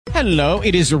Hello,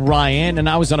 it is Ryan, and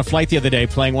I was on a flight the other day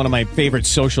playing one of my favorite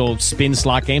social spin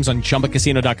slot games on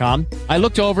ChumbaCasino.com. I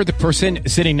looked over at the person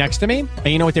sitting next to me, and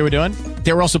you know what they were doing?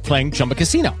 They were also playing Chumba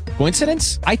Casino.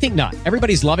 Coincidence? I think not.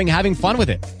 Everybody's loving having fun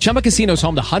with it. Chumba Casino is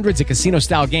home to hundreds of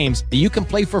casino-style games that you can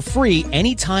play for free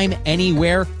anytime,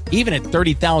 anywhere, even at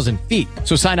 30,000 feet.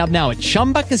 So sign up now at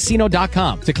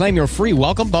ChumbaCasino.com to claim your free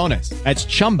welcome bonus. That's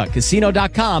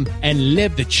ChumbaCasino.com and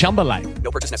live the Chumba life.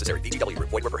 No purchase necessary. VGW.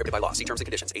 Void where prohibited by law. See terms and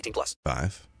conditions. 18+.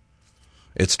 5.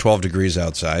 It's 12 degrees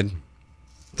outside.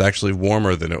 It's actually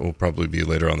warmer than it will probably be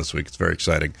later on this week. It's very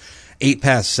exciting. 8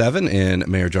 past 7, and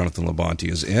Mayor Jonathan Labonte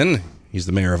is in. He's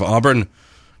the mayor of Auburn,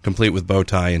 complete with bow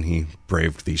tie, and he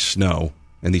braved the snow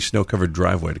and the snow-covered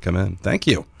driveway to come in. Thank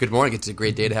you. Good morning. It's a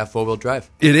great day to have four-wheel drive.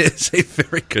 It is a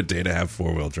very good day to have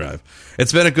four-wheel drive.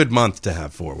 It's been a good month to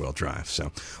have four-wheel drive.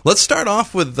 So let's start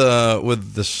off with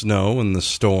the snow and the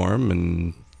storm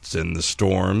and the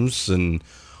storms and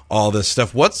all this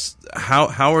stuff.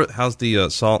 How's the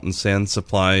salt and sand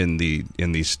supply in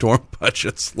the storm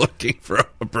budgets looking for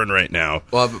Auburn right now?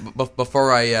 Well,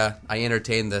 before I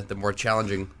entertain the more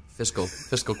challenging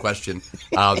fiscal question,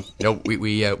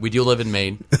 we do live in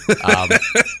Maine,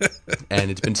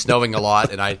 and it's been snowing a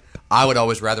lot, and I would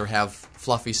always rather have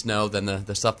fluffy snow than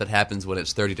the stuff that happens when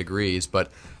it's 30 degrees. But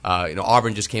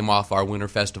Auburn just came off our Winter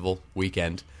Festival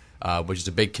weekend, which is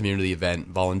a big community event,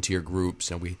 volunteer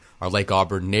groups, and our Lake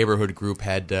Auburn neighborhood group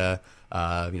had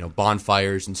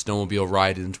bonfires and snowmobile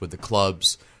ride-ins with the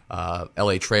clubs.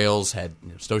 LA Trails had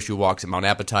snowshoe walks at Mount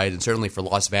Appetite, and certainly for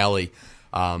Lost Valley.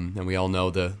 And we all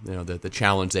know the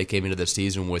challenge they came into the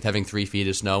season with. Having 3 feet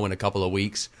of snow in a couple of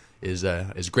weeks is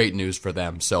great news for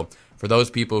them. So for those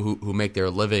people who make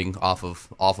their living off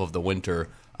of the winter,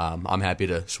 I'm happy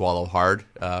to swallow hard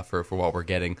for what we're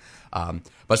getting.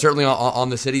 But certainly on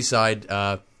the city side,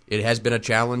 it has been a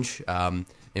challenge,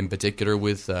 in particular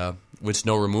with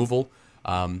snow removal.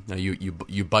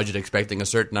 You budget expecting a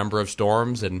certain number of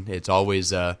storms, and it's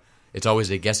always a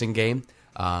guessing game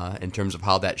in terms of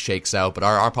how that shakes out. But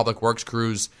our public works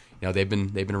crews, they've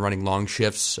been running long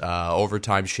shifts,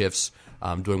 overtime shifts,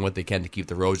 doing what they can to keep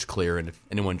the roads clear. And if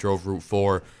anyone drove Route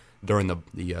 4 during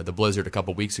the blizzard a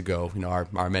couple weeks ago,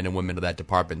 our men and women of that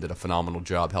department did a phenomenal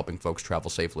job helping folks travel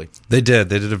safely. They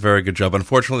did a very good job.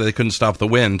 Unfortunately, they couldn't stop the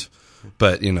wind,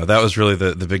 but that was really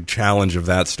the big challenge of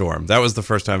that storm. That was the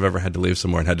first time I've ever had to leave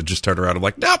somewhere and had to just start around. I'm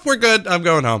like, nope, we're good. I'm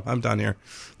going home. I'm done here.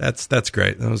 That's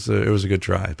great. It was a good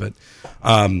try, but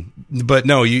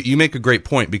no, you make a great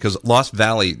point, because Lost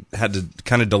Valley had to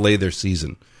kind of delay their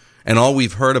season, and all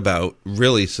we've heard about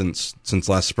really since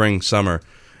last spring, summer,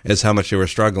 is how much they were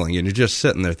struggling. And you're just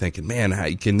sitting there thinking, man, how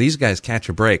can these guys catch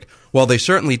a break? Well, they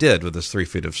certainly did with this 3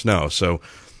 feet of snow. So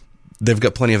they've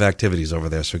got plenty of activities over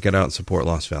there. So get out and support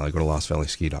Lost Valley. Go to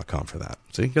lostvalleyski.com for that.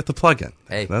 So you get the plug-in.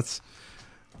 Hey. That's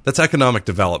economic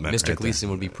development. Mr. Right Gleason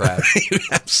would be proud. You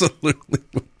absolutely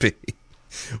would be.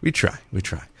 We try.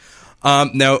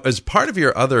 Now, as part of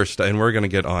your other stuff, and we're going to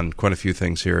get on quite a few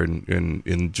things here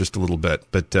in just a little bit,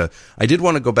 but I did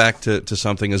want to go back to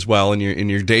something as well. In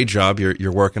your day job,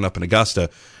 you're working up in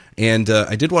Augusta, and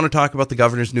I did want to talk about the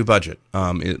governor's new budget.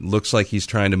 It looks like he's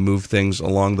trying to move things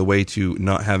along the way to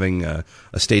not having a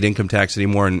state income tax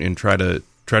anymore, and try to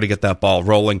get that ball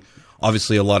rolling.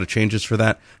 Obviously, a lot of changes for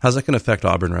that. How's that going to affect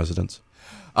Auburn residents?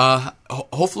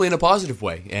 Hopefully in a positive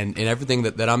way, and everything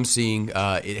that I'm seeing,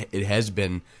 it has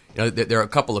been. There are a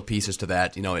couple of pieces to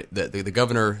that. The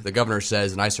governor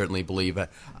says, and I certainly believe,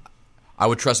 I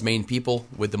would trust Maine people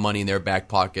with the money in their back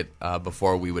pocket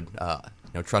before we would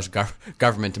trust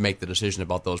government to make the decision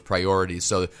about those priorities.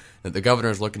 So the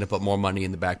governor is looking to put more money in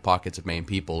the back pockets of Maine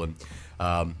people,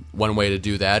 and one way to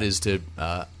do that is to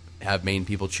have Maine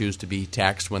people choose to be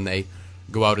taxed when they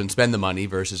go out and spend the money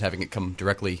versus having it come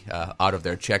directly out of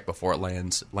their check before it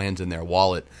lands in their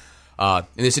wallet.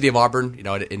 In the city of Auburn,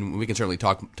 and we can certainly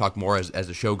talk more as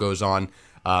the show goes on.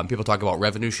 People talk about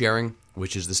revenue sharing,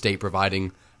 which is the state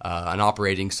providing an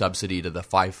operating subsidy to the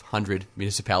 500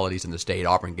 municipalities in the state.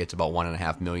 Auburn gets about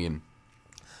 $1.5 million.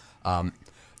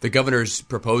 The governor's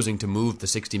proposing to move the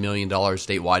 $60 million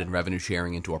statewide in revenue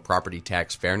sharing into a property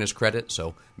tax fairness credit,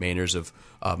 so Mainers of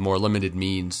more limited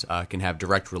means can have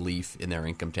direct relief in their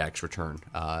income tax return,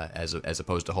 as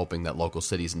opposed to hoping that local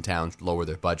cities and towns lower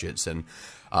their budgets. And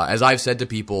as I've said to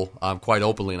people quite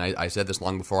openly, and I said this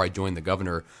long before I joined the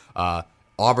governor,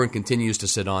 Auburn continues to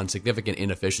sit on significant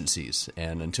inefficiencies,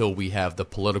 and until we have the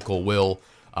political will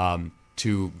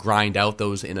to grind out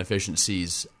those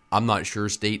inefficiencies, I'm not sure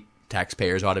state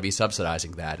taxpayers ought to be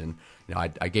subsidizing that. And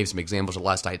I gave some examples at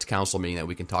last night's council meeting that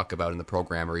we can talk about in the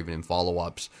program or even in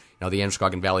follow-ups. The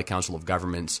Androscoggin Valley Council of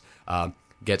Governments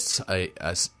gets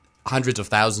hundreds of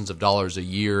thousands of dollars a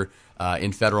year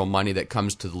in federal money that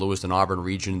comes to the Lewiston Auburn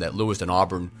region that Lewiston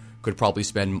Auburn could probably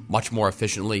spend much more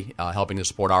efficiently helping to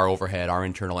support our overhead, our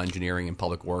internal engineering and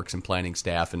public works and planning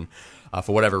staff. And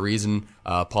for whatever reason,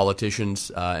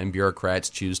 politicians and bureaucrats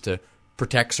choose to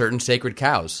protect certain sacred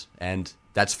cows. And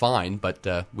that's fine,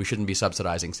 but we shouldn't be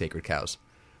subsidizing sacred cows.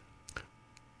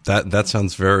 That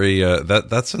sounds very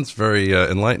that sounds very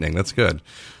enlightening. That's good.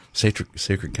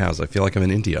 Sacred cows. I feel like I'm in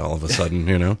India all of a sudden.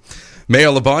 Mayor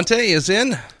Labonte is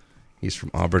in. He's from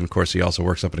Auburn. Of course, he also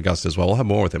works up in Augusta as well. We'll have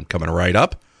more with him coming right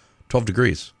up. 12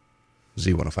 degrees.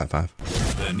 Z1055.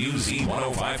 The new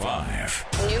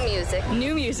Z1055. New music.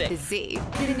 New music. Z.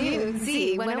 The new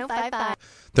Z1055.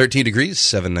 13 degrees,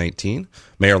 719.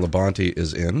 Mayor Labonte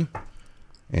is in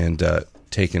and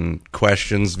taking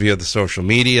questions via the social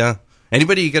media.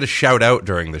 Anybody you got to shout out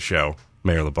during the show,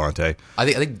 Mayor Labonte?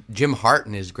 I think Jim Hart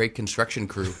and his great construction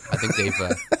crew. I think they've.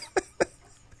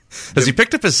 Has he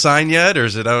picked up his sign yet, or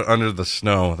is it out under the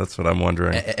snow? That's what I'm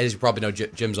wondering. As you probably know,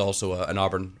 Jim's also an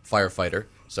Auburn firefighter,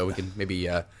 so we can maybe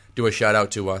do a shout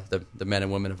out to the men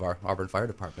and women of our Auburn Fire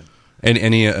Department. And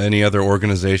any other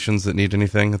organizations that need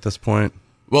anything at this point?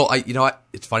 Well,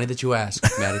 it's funny that you ask,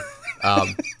 Matty.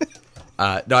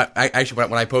 No, actually,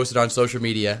 when I posted on social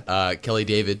media, Kelly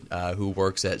David, who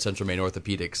works at Central Maine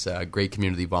Orthopedics, a great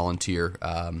community volunteer,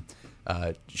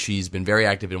 she's been very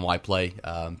active in Y Play,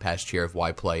 past chair of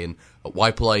Y Play, and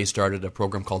Y Play started a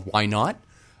program called Why Not.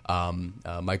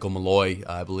 Michael Malloy,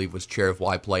 I believe, was chair of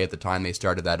Y Play at the time they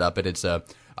started that up, and it's a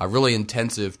really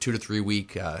intensive 2 to 3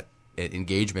 week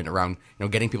engagement around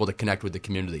getting people to connect with the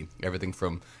community. Everything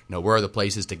from where are the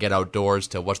places to get outdoors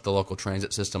to what's the local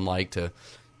transit system like to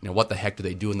what the heck do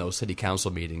they do in those city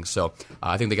council meetings. So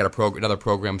I think they got another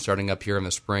program starting up here in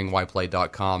the spring,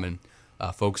 yplay.com, and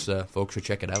folks should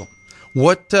check it out.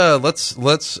 What?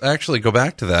 Let's actually go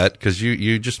back to that, because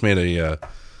you just made a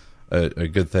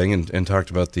good thing and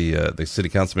talked about the city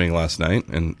council meeting last night,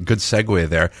 and good segue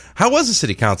there. How was the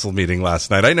city council meeting last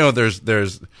night? I know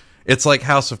there's it's like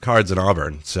House of Cards in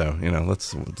Auburn, so let's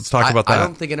talk about that. I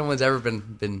don't think anyone's ever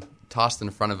been tossed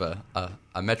in front of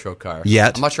a metro car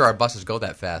yet. I'm not sure our buses go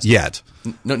that fast yet.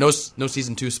 No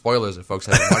season 2 spoilers if folks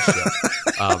haven't watched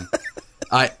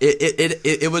it.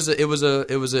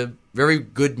 It was a very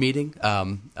good meeting.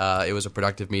 It was a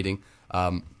productive meeting.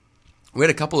 We had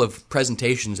a couple of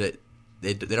presentations that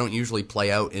they don't usually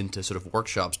play out into sort of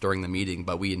workshops during the meeting,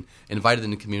 but we invited them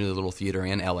to Community Little Theater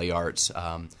and LA Arts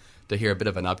to hear a bit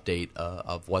of an update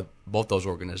of what both those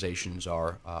organizations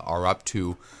are up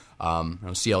to.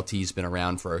 CLT's been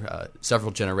around for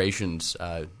several generations,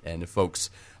 and if folks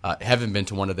haven't been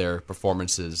to one of their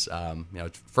performances,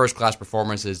 first-class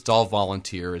performances. It's all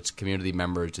volunteer. It's community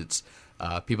members. It's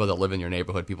people that live in your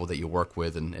neighborhood, people that you work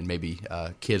with, and maybe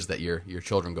kids that your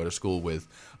children go to school with.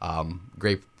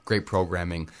 Great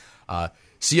programming.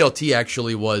 CLT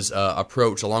actually was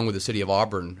approached, along with the city of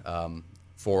Auburn,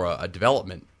 for a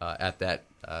development at that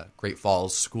Great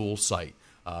Falls school site.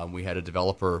 We had a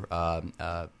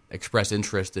developer express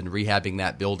interest in rehabbing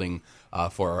that building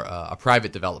for a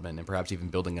private development, and perhaps even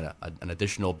building an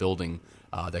additional building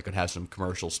that could have some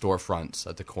commercial storefronts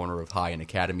at the corner of High and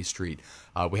Academy Street.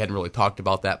 We hadn't really talked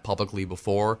about that publicly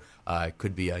before. It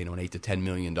could be an $8 to $10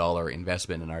 million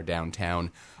investment in our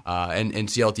downtown. And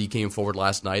CLT came forward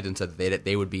last night and said that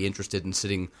they would be interested in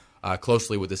sitting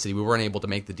closely with the city. We weren't able to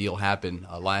make the deal happen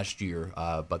last year,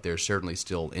 but there's certainly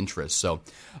still interest. So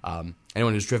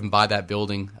anyone who's driven by that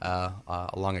building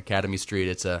along Academy Street,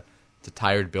 it's a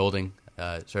tired building.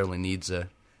 It certainly needs a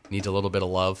little bit of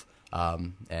love,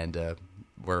 and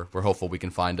we're hopeful we can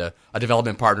find a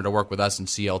development partner to work with us and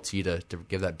CLT to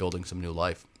give that building some new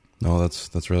life. No,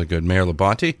 that's really good. Mayor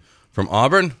Labonte from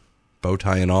Auburn, bow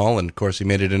tie and all, and of course he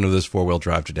made it into this 4-wheel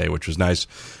drive today, which was nice.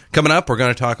 Coming up, we're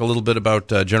going to talk a little bit about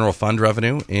general fund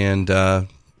revenue and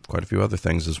quite a few other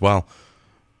things as well.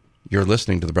 You're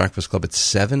listening to The Breakfast Club at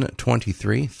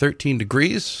 7:23, 13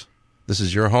 degrees. This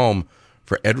is your home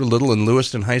for Edward Little and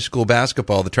Lewiston High School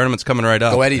basketball. The tournament's coming right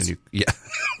up. Go Eddies. Yeah.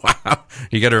 Wow.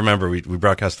 You got to remember, we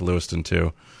broadcast to Lewiston,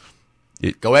 too.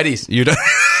 Go Eddies. You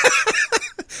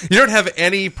don't have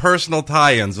any personal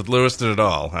tie-ins with Lewiston at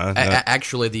all, huh? No.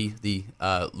 Actually, the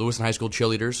Lewiston High School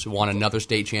cheerleaders won another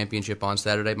state championship on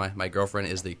Saturday. My girlfriend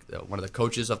is one of the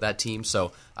coaches of that team,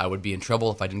 so I would be in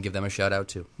trouble if I didn't give them a shout-out,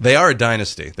 too. They are a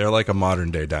dynasty. They're like a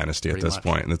modern-day dynasty at this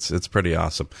point, and it's pretty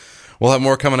awesome. We'll have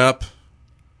more coming up,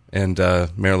 and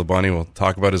Mayor Labonte will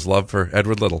talk about his love for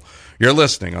Edward Little. You're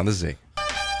listening on The Z.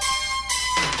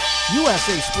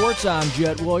 USA Sports, I'm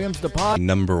Jet Williams, the pod.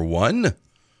 Number 1.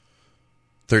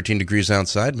 13 degrees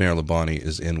outside. Mayor Labonte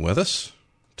is in with us,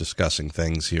 discussing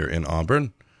things here in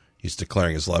Auburn. he's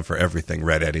declaring his love for everything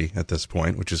Red Eddie at this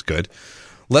point, which is good.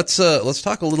 Let's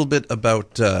talk a little bit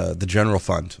about the general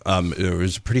fund. It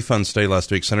was a pretty fun study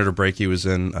last week. Senator Brakey was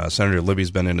in. Senator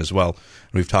Libby's been in as well.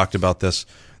 And we've talked about this.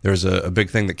 There's a big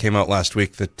thing that came out last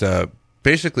week that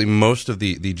basically most of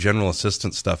the general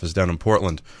assistance stuff is down in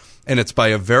Portland. And it's by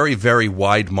a very, very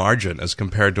wide margin as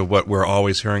compared to what we're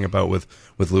always hearing about with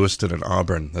Lewiston and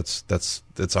Auburn.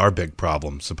 That's our big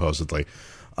problem, supposedly.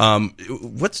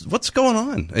 What's going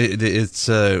on?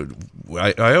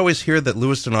 I always hear that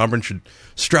Lewiston and Auburn should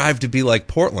strive to be like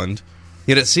Portland,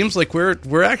 yet it seems like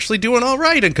we're actually doing all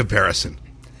right in comparison.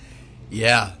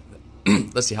 Yeah.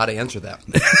 Let's see how to answer that.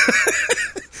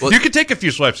 Well, you can take a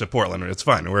few swipes at Portland. It's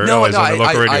fine. We're always on the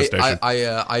local radio station.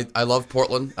 I love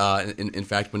Portland. In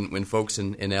fact, when folks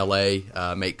in L.A.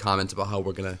 Make comments about how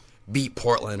we're going to beat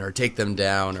Portland or take them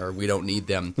down or we don't need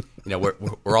them,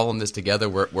 we're all in this together.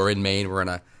 We're in Maine. We're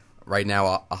in right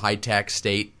now a high tax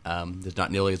state. There's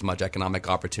not nearly as much economic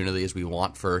opportunity as we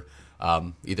want for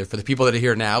either for the people that are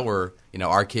here now or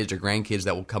our kids or grandkids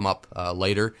that will come up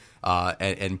later.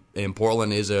 And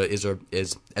Portland is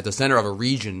at the center of a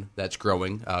region that's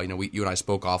growing. You and I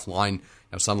spoke offline.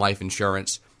 Sun Life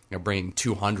Insurance, bringing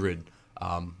 200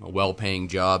 well-paying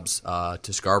jobs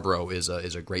to Scarborough is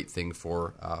a great thing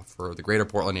for the greater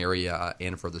Portland area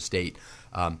and for the state.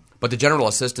 But the general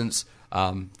assistance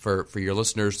for your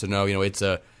listeners to know, it's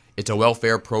a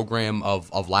welfare program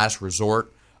of last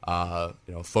resort.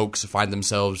 Folks find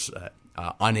themselves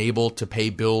unable to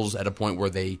pay bills at a point where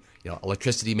they,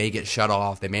 electricity may get shut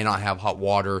off. They may not have hot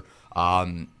water.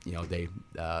 They're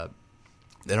not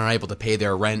able to pay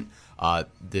their rent.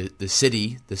 The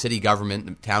city government,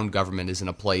 the town government is in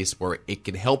a place where it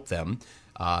can help them.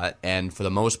 And for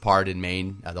the most part in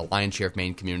Maine, the lion's share of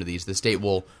Maine communities, the state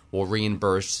will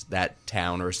reimburse that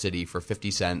town or city for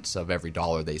 50 cents of every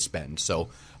dollar they spend. So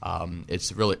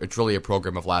it's really a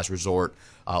program of last resort.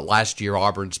 Last year,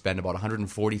 Auburn spent about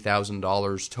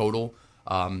 $140,000 total,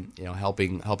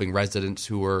 helping residents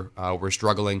who were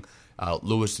struggling.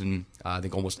 Lewiston, I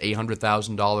think almost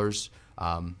 $800,000.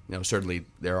 Certainly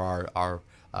there are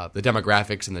the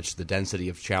demographics and the density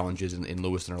of challenges in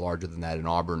Lewiston are larger than that in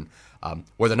Auburn.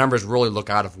 Where the numbers really look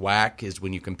out of whack is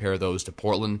when you compare those to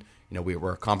Portland.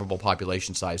 We're a comparable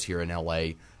population size here in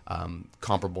L.A.,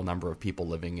 comparable number of people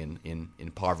living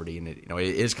in poverty, and it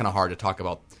is kind of hard to talk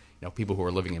about people who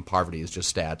are living in poverty as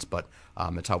just stats, but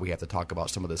it's how we have to talk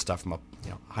about some of this stuff from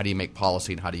how do you make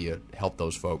policy and how do you help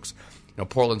those folks.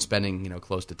 Portland's spending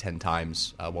close to 10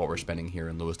 times what we're spending here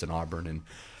in Lewiston, Auburn,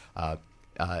 and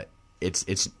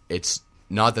it's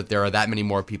not that there are that many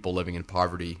more people living in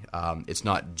poverty. It's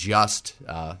not just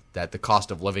that the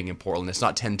cost of living in Portland. It's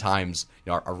not 10 times.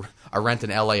 A rent in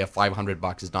LA of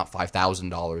 $500 is not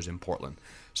 $5,000 in Portland.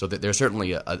 So there's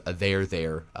certainly a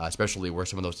there, especially where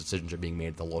some of those decisions are being made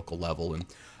at the local level. And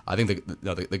I think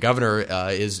the governor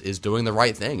is doing the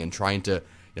right thing and trying to.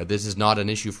 This is not an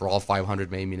issue for all 500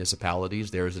 Maine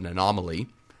municipalities. There is an anomaly.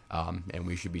 And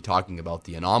we should be talking about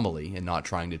the anomaly and not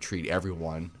trying to treat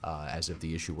everyone as if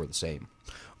the issue were the same.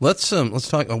 Let's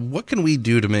talk. What can we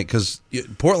do to make? Because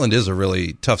Portland is a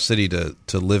really tough city to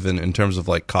live in terms of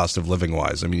like cost of living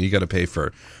wise. I mean, you got to pay for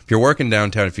if you're working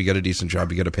downtown. If you get a decent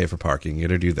job, you got to pay for parking. You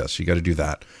got to do this. You got to do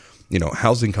that.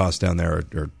 Housing costs down there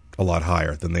are a lot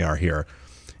higher than they are here.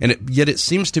 And yet it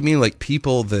seems to me like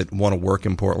people that want to work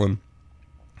in Portland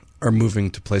are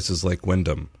moving to places like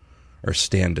Wyndham or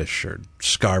Standish or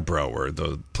Scarborough or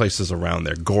the places around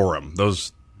there, Gorham,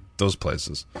 those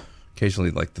places,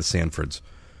 occasionally like the Sanfords.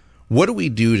 What do we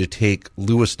do to take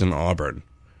Lewiston, Auburn,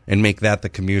 and make that the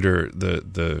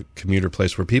commuter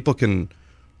place where people can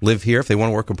live here? If they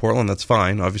want to work in Portland, that's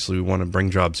fine. Obviously, we want to bring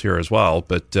jobs here as well.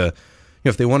 But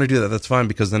if they want to do that, that's fine,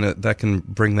 because then that can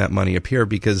bring that money up here,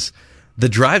 because the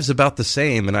drive's about the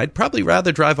same, and I'd probably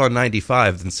rather drive on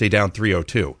 95 than stay down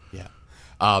 302. Yeah.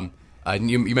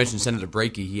 You mentioned Senator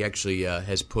Brakey. He actually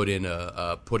has put in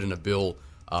a bill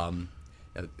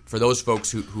for those folks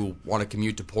who want to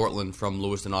commute to Portland from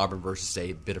Lewiston, Auburn versus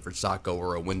say Biddeford, Saco,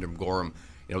 or a Wyndham, Gorham.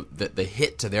 The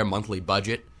hit to their monthly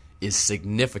budget is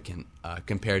significant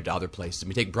compared to other places. I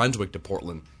mean, take Brunswick to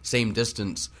Portland, same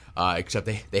distance, except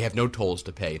they have no tolls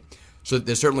to pay. So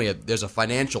there's certainly there's a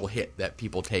financial hit that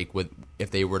people take if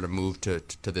they were to move to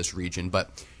this region.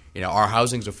 But our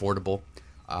housing's affordable.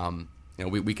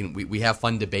 We have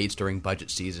fun debates during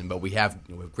budget season, but we have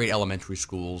great elementary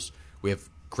schools. We have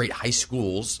great high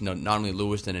schools, not only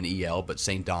Lewiston and EL, but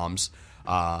St. Dom's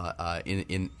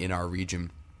in our region.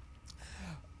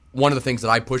 one of the things that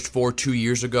I pushed for 2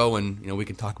 years ago, and we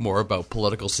can talk more about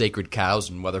political sacred cows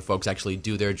and whether folks actually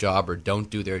do their job or don't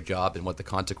do their job and what the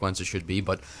consequences should be.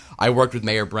 But I worked with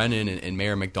Mayor Brennan and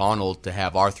Mayor McDonald to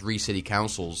have our 3 city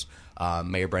councils,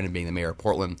 Mayor Brennan being the mayor of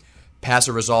Portland, pass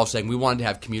a resolve saying we wanted to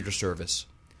have commuter service.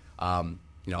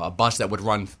 A bus that would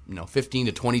run 15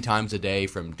 to 20 times a day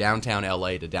from downtown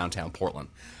LA to downtown Portland.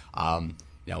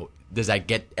 Does that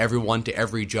get everyone to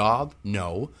every job?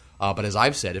 No. But as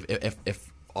I've said,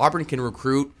 if Auburn can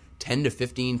recruit 10 to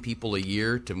 15 people a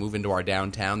year to move into our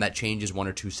downtown, that changes 1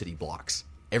 or 2 city blocks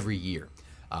every year.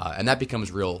 And that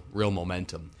becomes real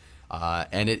momentum.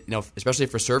 And it, especially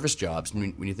for service jobs,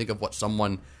 when you think of what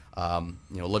someone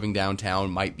living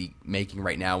downtown might be making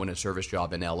right now in a service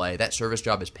job in LA, that service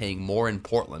job is paying more in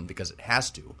Portland because it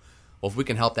has to. Well, if we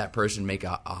can help that person make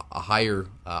a higher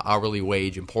hourly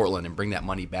wage in Portland and bring that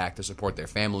money back to support their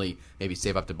family, maybe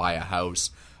save up to buy a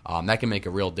house, that can make a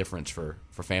real difference for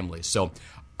families. So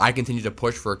I continue to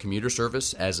push for a commuter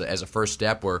service as a first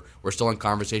step. We're still in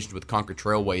conversations with Concord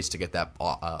Trailways to get that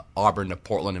Auburn to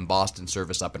Portland and Boston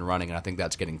service up and running, and I think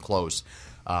that's getting close.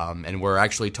 And we're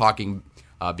actually talking,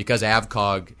 because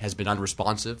AvCog has been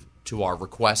unresponsive to our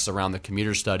requests around the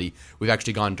commuter study, we've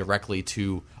actually gone directly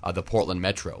to the Portland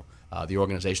Metro, the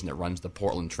organization that runs the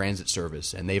Portland Transit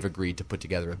Service, and they've agreed to put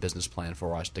together a business plan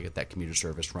for us to get that commuter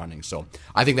service running. So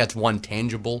I think that's one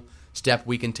tangible step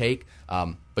we can take,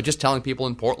 but just telling people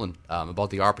in Portland about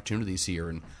the opportunities here,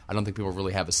 and I don't think people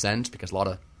really have a sense because a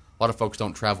lot of folks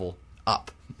don't travel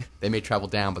up. They may travel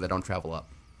down, but they don't travel up.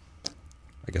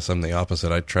 I guess I'm the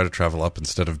opposite. I try to travel up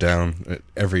instead of down at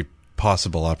every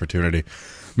possible opportunity.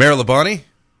 Mayor Labonte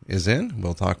is in.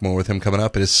 We'll talk more with him coming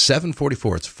up. It is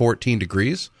 7:44. It's 14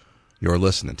 degrees. You're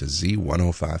listening to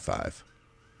Z1055.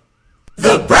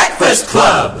 The Breakfast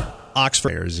Club.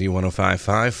 Oxford,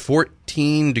 Z1055,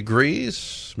 14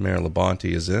 degrees. Mayor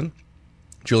Labonte is in.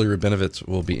 Julie Rabinovitz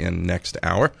will be in next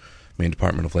hour, Maine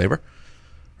Department of Labor.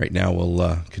 Right now,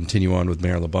 we'll continue on with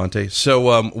Mayor Labonte.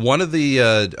 So one of the,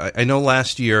 I know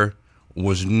last year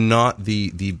was not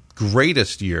the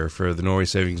greatest year for the Norway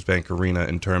Savings Bank Arena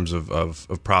in terms of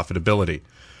profitability.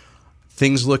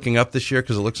 Things looking up this year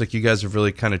because it looks like you guys have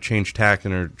really kind of changed tack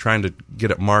and are trying to get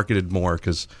it marketed more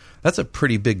because that's a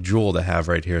pretty big jewel to have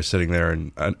right here sitting there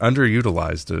and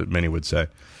underutilized, many would say.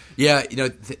 Yeah,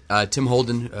 Tim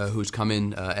Holden, who's come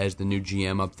in as the new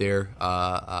GM up there,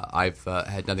 I've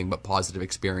had nothing but positive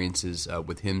experiences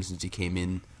with him since he came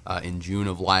in June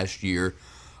of last year.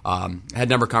 I had a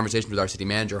number of conversations with our city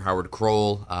manager, Howard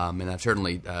Kroll, and I've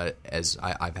certainly, as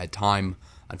I've had time,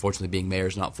 unfortunately being mayor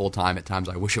is not full-time, at times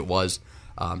I wish it was,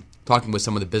 talking with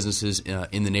some of the businesses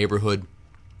in the neighborhood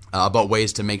about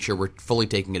ways to make sure we're fully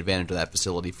taking advantage of that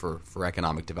facility for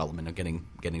economic development and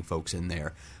getting folks in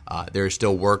there. There is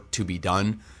still work to be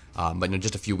done, but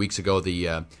just a few weeks ago,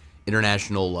 the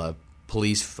International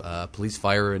Police,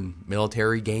 Fire, and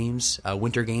Military Games,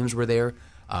 Winter Games were there.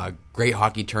 Great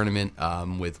hockey tournament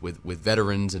with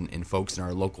veterans and folks in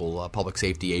our local public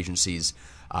safety agencies.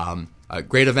 A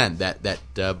great event that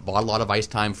bought a lot of ice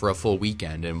time for a full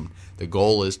weekend, and the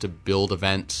goal is to build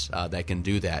events that can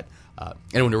do that.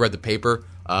 Anyone who read the paper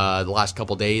the last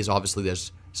couple days, obviously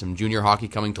there's some junior hockey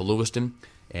coming to Lewiston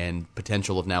and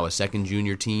potential of now a second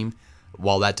junior team.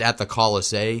 While that's at the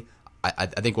Colisée, I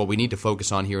think what we need to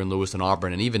focus on here in Lewiston,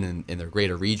 Auburn, and even in the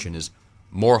greater region is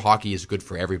more hockey is good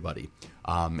for everybody.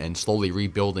 And slowly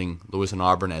rebuilding Lewiston,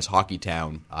 Auburn as hockey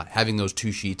town, having those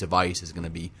 2 sheets of ice is going to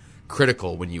be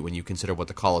critical when you consider what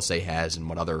the Colisée has and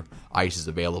what other ice is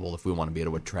available if we want to be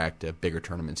able to attract bigger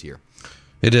tournaments here.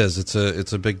 It is.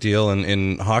 It's a big deal,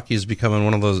 and hockey is becoming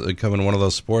one of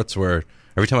those sports where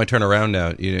every time I turn around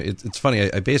now, it's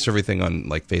funny. I base everything on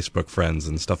like Facebook friends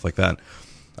and stuff like that.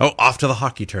 Oh, off to the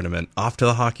hockey tournament.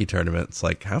 It's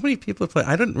like, how many people play?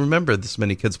 I didn't remember this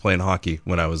many kids playing hockey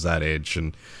when I was that age,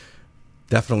 and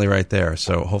definitely right there.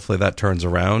 So hopefully that turns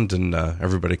around and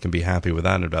everybody can be happy with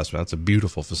that investment. That's a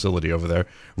beautiful facility over there,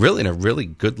 really in a really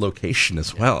good location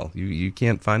as well. You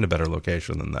can't find a better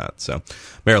location than that. So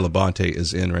Mayor Labonte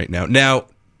is in right now. Now,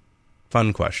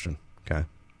 fun question, okay?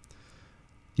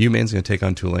 UMaine's going to take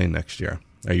on Tulane next year.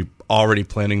 Are you already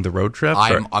planning the road trip?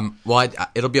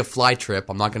 It'll be a fly trip.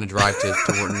 I'm not going to drive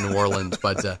to New Orleans,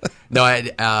 but no,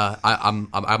 I'm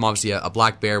obviously a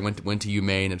Black Bear. Went to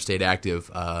UMaine and stayed active.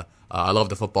 I love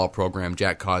the football program.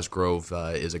 Jack Cosgrove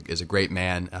is a great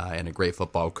man and a great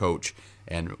football coach.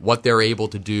 And what they're able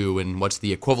to do, and what's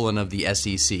the equivalent of the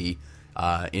SEC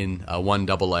in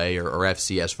 1AA or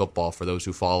FCS football for those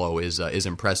who follow, is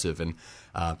impressive. And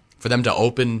for them to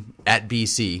open at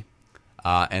BC.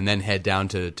 and then head down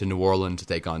to New Orleans to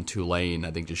take on Tulane.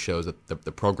 I think just shows that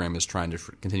the program is trying to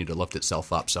continue to lift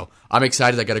itself up. So I'm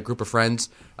excited. I got a group of friends.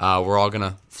 We're all going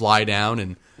to fly down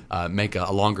and make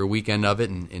a longer weekend of it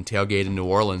and tailgate in New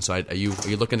Orleans. So are you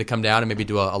looking to come down and maybe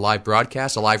do a live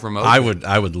broadcast, a live remote? I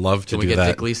would love to Can do we get that.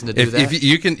 Dick Gleason to do that?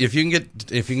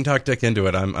 If you can talk Dick into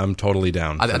it, I'm totally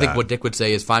down. I think what Dick would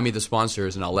say is, find me the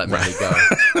sponsors and I'll let Matty go.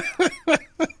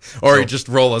 Or he'd just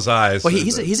roll his eyes. Well,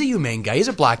 he's a humane guy. He's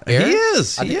a black bear. He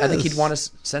is. I think he'd want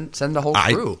to send the whole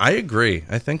crew. I agree.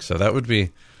 I think so. That would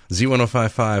be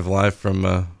Z1055 live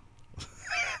from.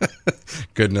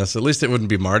 Goodness, at least it wouldn't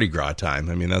be Mardi Gras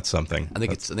time. I mean, that's something. I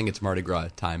think it's Mardi Gras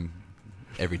time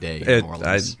every day in New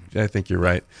Orleans. I think you're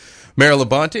right. Mayor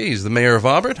Labonte, he's the mayor of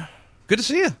Auburn. Good to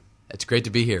see you. It's great to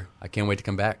be here. I can't wait to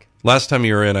come back. Last time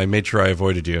you were in, I made sure I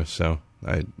avoided you. So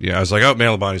I was like, oh, Mayor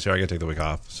Labonte's here. I got to take the week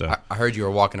off. So I heard you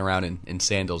were walking around in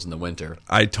sandals in the winter.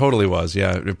 I totally was.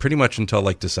 Yeah, pretty much until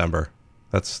like December.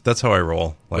 That's how I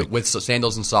roll. Like with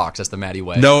sandals and socks. That's the Matty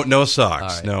way. No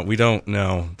socks. Right. No, we don't.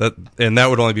 No, that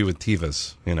would only be with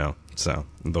Tevas. So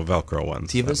the Velcro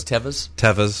ones.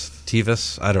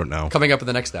 Tevas. I don't know. Coming up in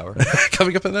the next hour.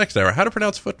 How to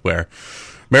pronounce footwear.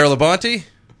 Mayor Labonte,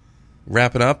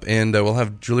 wrapping up, and we'll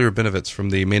have Julie Rabinovitz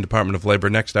from the Maine Department of Labor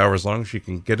next hour as long as she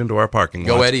can get into our parking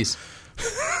lot. Go Eddies.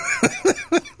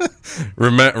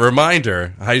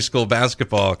 Reminder, high school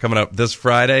basketball coming up this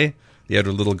Friday. The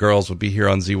Edward Little girls will be here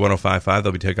on Z1055.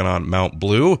 They'll be taking on Mount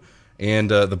Blue. And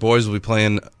the boys will be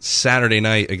playing Saturday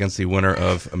night against the winner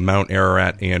of Mount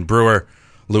Ararat and Brewer.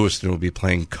 Lewiston will be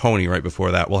playing Coney right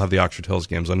before that. We'll have the Oxford Hills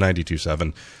games on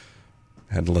 92.7.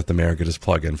 Had to let the mayor get his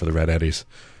plug in for the Red Eddies.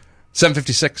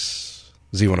 756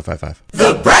 Z1055.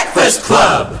 The Breakfast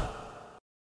Club.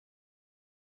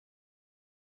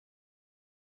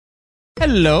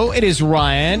 Hello, it is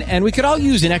Ryan, and we could all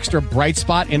use an extra bright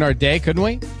spot in our day, couldn't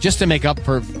we? Just to make up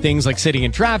for things like sitting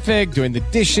in traffic, doing the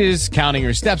dishes, counting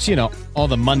your steps, all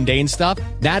the mundane stuff.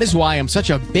 That is why I'm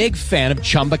such a big fan of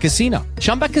Chumba Casino.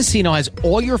 Chumba Casino has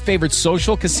all your favorite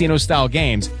social casino-style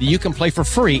games that you can play for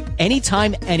free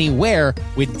anytime, anywhere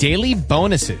with daily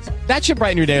bonuses. That should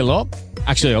brighten your day a little.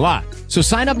 Actually, a lot. So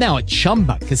sign up now at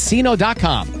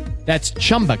ChumbaCasino.com. That's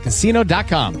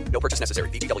ChumbaCasino.com. No purchase necessary.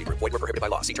 VGW Group. Void where prohibited by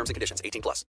law. See terms and conditions. 18+.